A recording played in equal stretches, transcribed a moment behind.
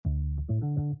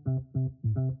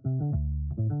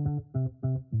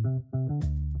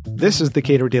This is the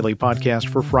Cato Daily Podcast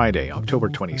for Friday, October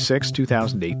 26,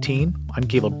 2018. I'm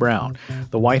Caleb Brown.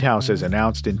 The White House has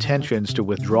announced intentions to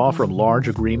withdraw from large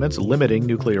agreements limiting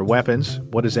nuclear weapons.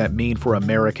 What does that mean for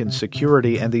American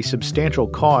security and the substantial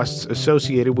costs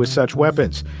associated with such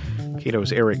weapons?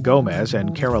 Cato's Eric Gomez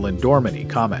and Carolyn Dormany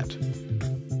comment.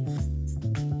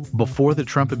 Before the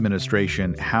Trump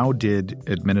administration, how did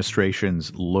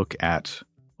administrations look at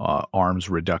arms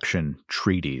reduction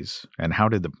treaties, and how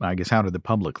did the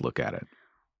public look at it?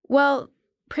 Well,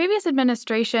 previous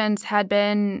administrations had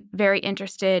been very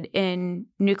interested in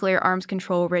nuclear arms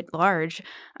control writ large.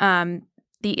 The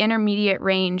Intermediate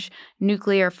Range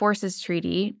Nuclear Forces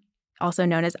Treaty, also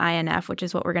known as INF, which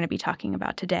is what we're going to be talking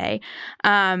about today,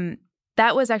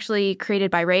 that was actually created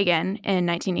by Reagan in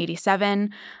 1987.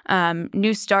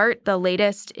 New START, the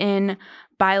latest in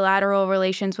bilateral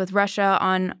relations with Russia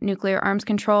on nuclear arms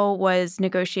control, was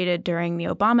negotiated during the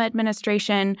Obama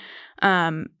administration.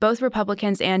 Both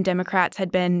Republicans and Democrats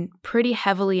had been pretty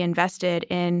heavily invested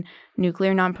in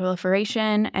nuclear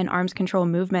nonproliferation and arms control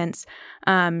movements.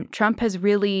 Trump has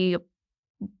really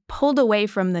pulled away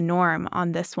from the norm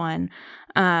on this one,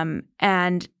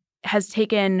 and has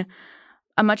taken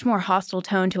a much more hostile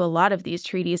tone to a lot of these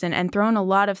treaties and thrown a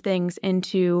lot of things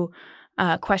into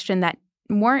question that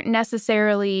weren't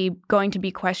necessarily going to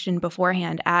be questioned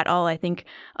beforehand at all. I think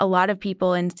a lot of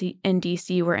people in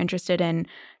D.C. were interested in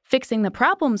fixing the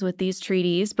problems with these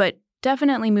treaties, but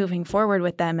definitely moving forward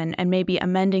with them and maybe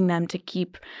amending them to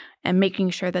keep and making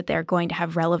sure that they're going to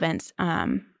have relevance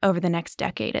over the next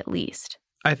decade at least.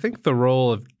 I think the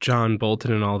role of John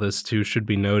Bolton in all this, too, should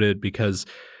be noted because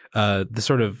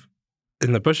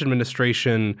in the Bush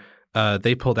administration,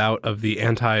 they pulled out of the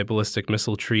anti-ballistic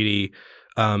missile treaty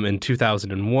in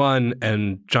 2001,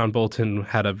 and John Bolton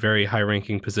had a very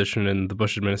high-ranking position in the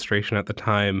Bush administration at the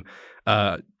time,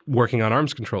 working on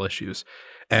arms control issues.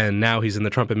 And now he's in the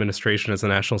Trump administration as a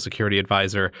national security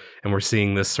advisor, and we're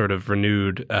seeing this sort of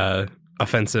renewed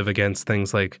offensive against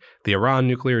things like the Iran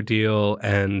nuclear deal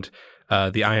and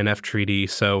the INF treaty.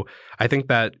 So I think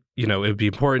that, it would be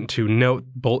important to note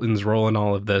Bolton's role in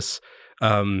all of this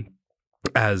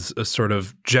as a sort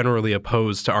of generally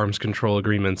opposed to arms control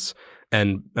agreements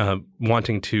and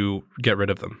wanting to get rid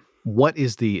of them. What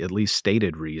is the at least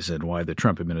stated reason why the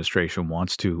Trump administration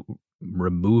wants to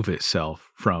remove itself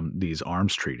from these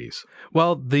arms treaties?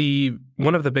 Well,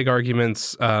 one of the big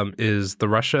arguments is the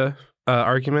Russia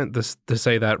argument, to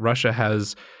say that Russia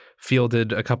has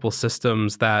fielded a couple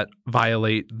systems that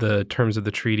violate the terms of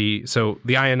the treaty. So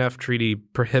the INF treaty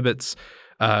prohibits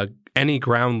any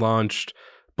ground-launched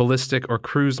ballistic or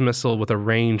cruise missile with a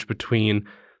range between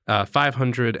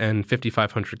 500 and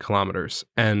 5,500 kilometers.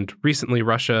 And recently,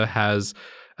 Russia has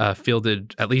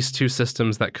fielded at least two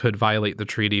systems that could violate the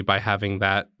treaty by having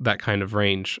that kind of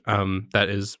range that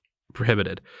is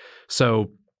prohibited.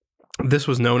 So this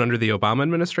was known under the Obama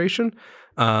administration,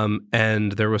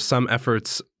 and there was some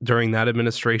efforts during that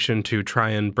administration to try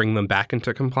and bring them back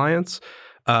into compliance.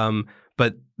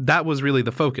 But that was really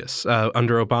the focus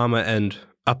under Obama, and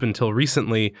up until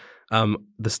recently,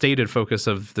 the stated focus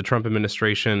of the Trump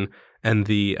administration and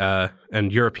the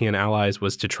and European allies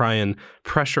was to try and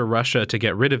pressure Russia to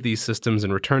get rid of these systems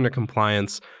and return to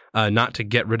compliance, not to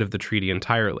get rid of the treaty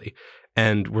entirely.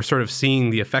 And we're sort of seeing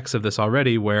the effects of this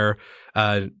already, where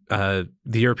the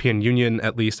European Union,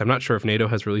 at least, I'm not sure if NATO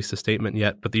has released a statement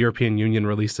yet, but the European Union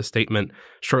released a statement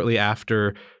shortly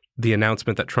after the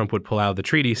announcement that Trump would pull out of the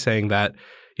treaty, saying that,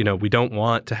 we don't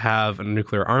want to have a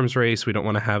nuclear arms race. We don't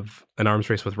want to have an arms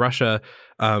race with Russia.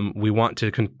 We want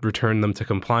to return them to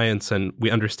compliance, and we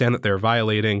understand that they're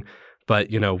violating. But,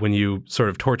 when you sort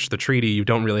of torch the treaty, you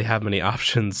don't really have many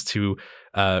options to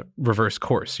reverse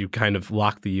course. You kind of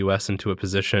lock the U.S. into a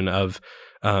position of,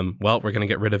 we're going to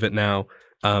get rid of it now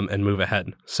and move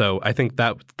ahead. So I think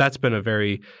that's been a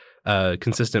very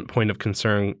consistent point of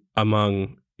concern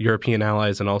among European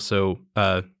allies, and also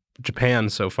Japan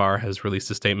so far has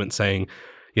released a statement saying,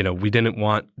 we didn't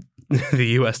want the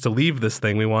U.S. to leave this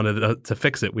thing. We wanted to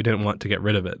fix it. We didn't want to get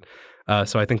rid of it.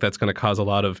 So I think that's going to cause a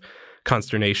lot of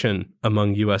consternation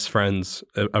among U.S. friends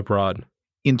abroad.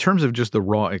 In terms of just the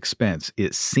raw expense,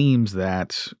 it seems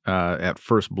that at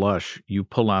first blush, you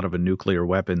pull out of a nuclear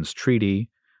weapons treaty.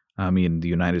 I mean, the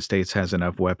United States has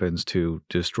enough weapons to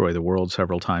destroy the world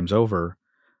several times over.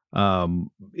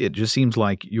 It just seems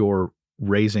like you're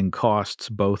raising costs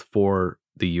both for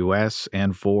the U.S.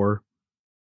 and for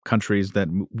countries that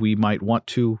we might want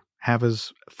to have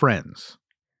as friends.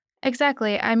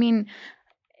 Exactly. I mean,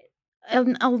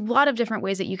 a lot of different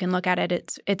ways that you can look at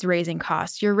it. It's raising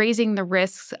costs. You're raising the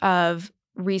risks of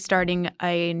restarting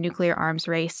a nuclear arms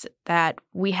race that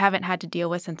we haven't had to deal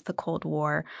with since the Cold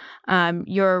War.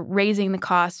 You're raising the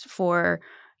cost for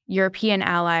European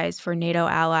allies, for NATO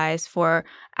allies, for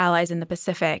allies in the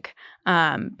Pacific,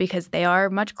 because they are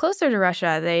much closer to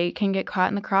Russia. They can get caught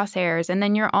in the crosshairs. And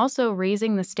then you're also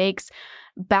raising the stakes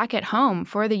back at home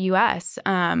for the U.S.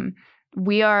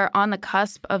 We are on the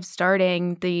cusp of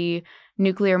starting the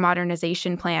nuclear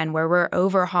modernization plan, where we're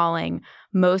overhauling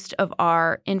most of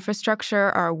our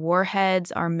infrastructure, our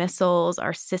warheads, our missiles,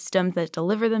 our systems that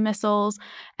deliver the missiles.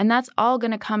 And that's all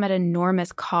going to come at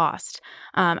enormous cost.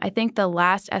 I think the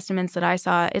last estimates that I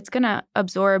saw, it's going to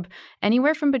absorb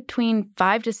anywhere from between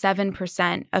 5 to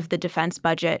 7% of the defense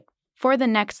budget for the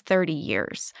next 30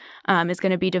 years is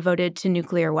going to be devoted to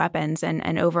nuclear weapons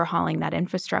and overhauling that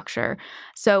infrastructure.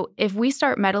 So if we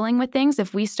start meddling with things,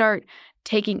 if we start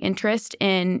taking interest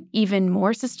in even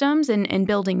more systems and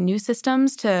building new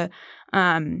systems to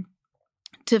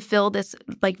fill this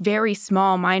like very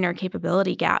small minor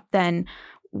capability gap, then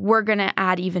we're going to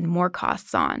add even more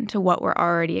costs on to what we're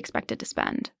already expected to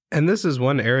spend. And this is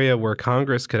one area where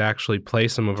Congress could actually play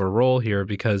some of a role here,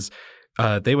 because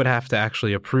they would have to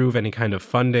actually approve any kind of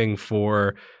funding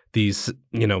for these,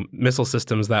 missile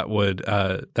systems that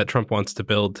that Trump wants to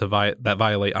build that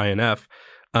violate INF.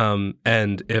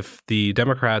 And if the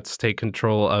Democrats take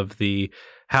control of the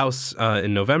House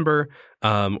in November,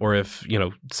 or if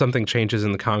something changes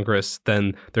in the Congress,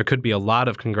 then there could be a lot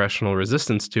of congressional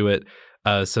resistance to it.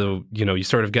 So you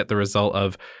sort of get the result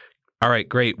of, all right,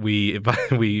 great, we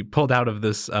pulled out of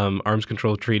this arms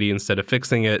control treaty instead of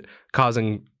fixing it,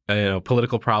 causing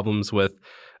political problems with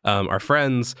our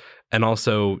friends, and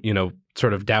also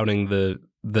sort of doubting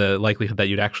the likelihood that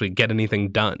you'd actually get anything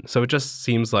done. So it just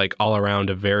seems like all around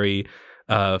a very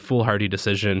foolhardy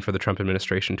decision for the Trump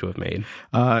administration to have made.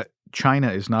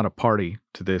 China is not a party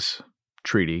to this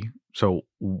treaty. So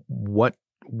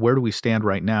where do we stand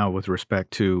right now with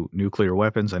respect to nuclear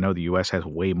weapons? I know the U.S. has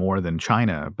way more than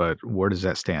China, but where does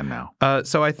that stand now?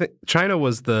 So I think China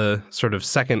was the sort of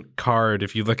second card.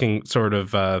 If you're looking sort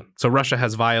of, so Russia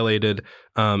has violated,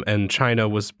 and China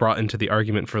was brought into the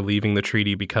argument for leaving the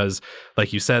treaty because,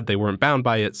 like you said, they weren't bound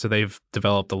by it. So they've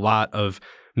developed a lot of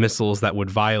missiles that would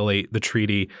violate the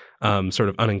treaty, sort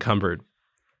of unencumbered.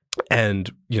 And,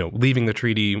 leaving the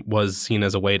treaty was seen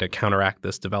as a way to counteract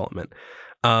this development.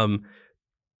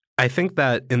 I think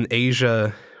that in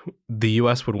Asia, the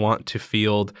U.S. would want to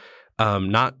field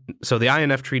so the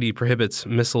INF treaty prohibits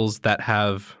missiles that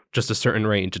have just a certain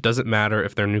range. It doesn't matter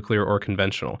if they're nuclear or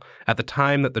conventional. At the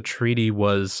time that the treaty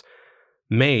was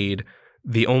made,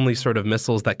 the only sort of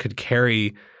missiles that could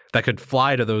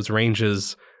fly to those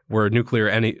ranges were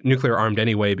nuclear armed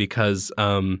anyway, because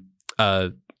of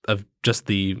just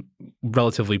the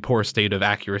relatively poor state of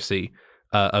accuracy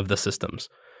of the systems.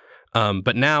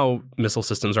 But now missile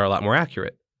systems are a lot more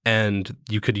accurate, and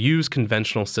you could use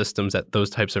conventional systems at those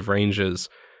types of ranges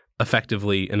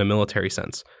effectively in a military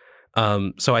sense.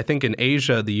 So I think in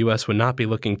Asia, the U.S. would not be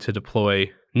looking to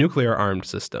deploy nuclear-armed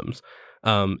systems.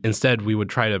 Instead, we would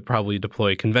try to probably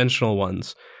deploy conventional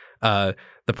ones. The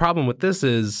problem with this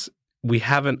is I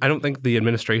don't think the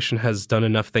administration has done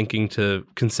enough thinking to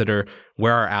consider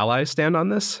where our allies stand on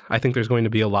this. I think there's going to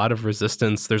be a lot of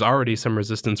resistance. There's already some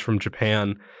resistance from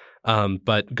Japan.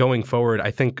 But going forward,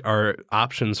 I think our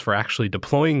options for actually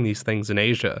deploying these things in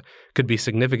Asia could be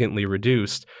significantly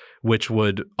reduced, which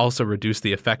would also reduce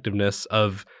the effectiveness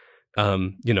of,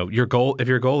 your goal. If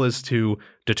your goal is to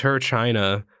deter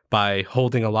China by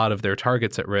holding a lot of their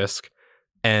targets at risk,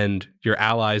 and your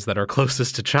allies that are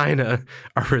closest to China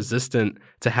are resistant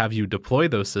to have you deploy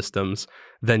those systems,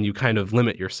 then you kind of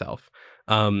limit yourself.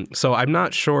 So I'm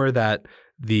not sure that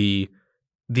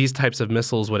these types of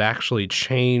missiles would actually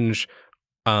change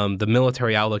the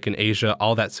military outlook in Asia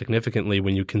all that significantly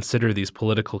when you consider these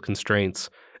political constraints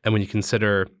and when you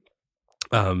consider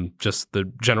just the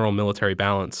general military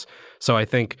balance. So I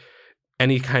think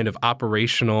any kind of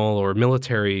operational or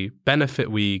military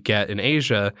benefit we get in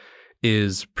Asia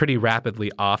is pretty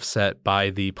rapidly offset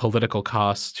by the political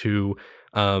costs to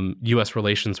U.S.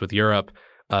 relations with Europe,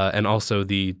 and also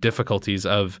the difficulties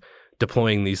of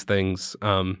deploying these things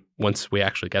once we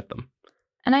actually get them.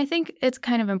 And I think it's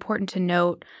kind of important to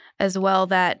note as well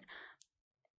that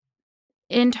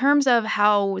in terms of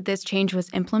how this change was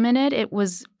implemented, it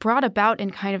was brought about in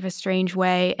kind of a strange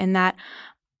way, in that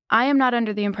I am not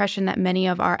under the impression that many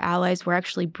of our allies were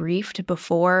actually briefed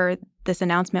before this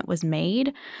announcement was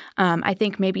made. I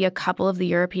think maybe a couple of the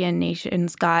European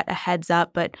nations got a heads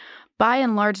up, but by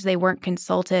and large, they weren't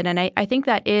consulted. And I think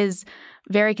that is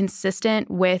very consistent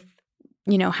with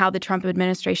how the Trump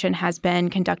administration has been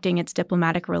conducting its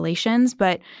diplomatic relations.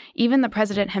 But even the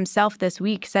president himself this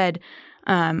week said,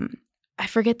 I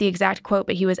forget the exact quote,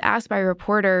 but he was asked by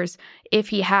reporters if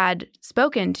he had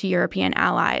spoken to European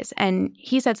allies. And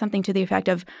he said something to the effect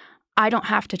of, I don't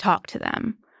have to talk to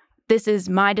them. This is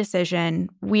my decision.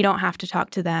 We don't have to talk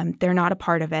to them. They're not a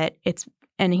part of it.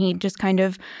 And he just kind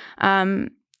of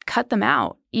cut them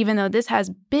out, even though this has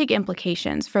big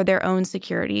implications for their own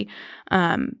security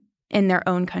in their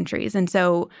own countries. And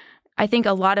so I think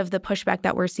a lot of the pushback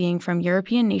that we're seeing from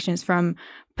European nations, from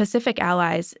Pacific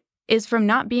allies, is from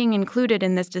not being included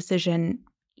in this decision,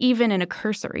 even in a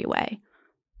cursory way.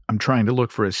 I'm trying to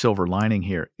look for a silver lining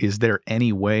here. Is there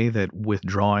any way that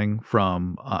withdrawing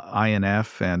from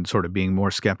INF and sort of being more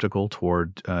skeptical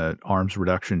toward arms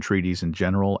reduction treaties in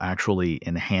general actually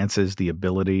enhances the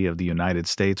ability of the United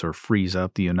States or frees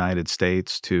up the United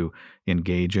States to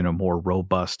engage in a more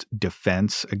robust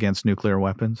defense against nuclear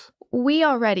weapons? We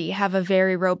already have a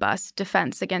very robust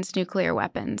defense against nuclear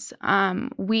weapons.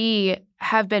 We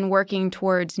have been working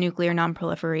towards nuclear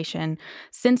nonproliferation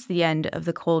since the end of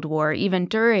the Cold War, even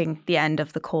during the end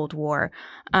of the Cold War.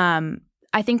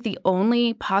 I think the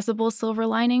only possible silver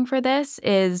lining for this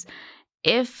is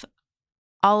if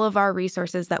all of our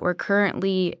resources that we're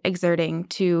currently exerting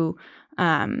to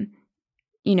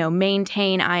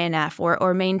maintain INF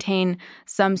or maintain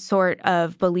some sort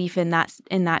of belief in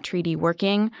that treaty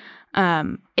working,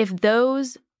 if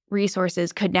those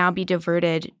resources could now be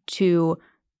diverted to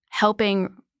helping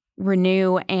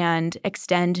renew and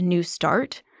extend New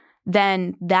START,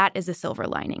 then that is a silver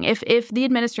lining. If the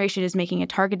administration is making a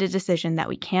targeted decision that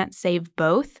we can't save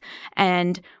both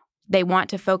and they want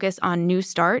to focus on New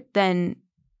START, then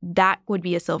that would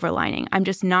be a silver lining. I'm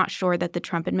just not sure that the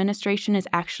Trump administration is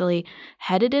actually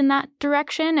headed in that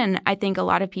direction. And I think a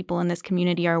lot of people in this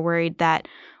community are worried that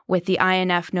with the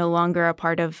INF no longer a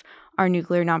part of our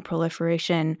nuclear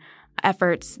nonproliferation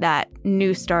efforts, that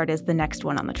New START is the next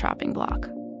one on the chopping block.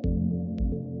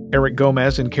 Eric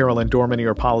Gomez and Carolyn Dormany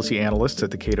are policy analysts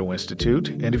at the Cato Institute.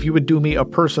 And if you would do me a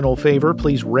personal favor,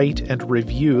 please rate and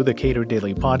review the Cato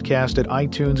Daily Podcast at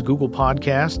iTunes, Google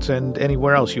Podcasts, and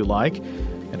anywhere else you like.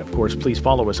 And of course, please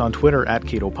follow us on Twitter at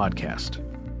Cato Podcast.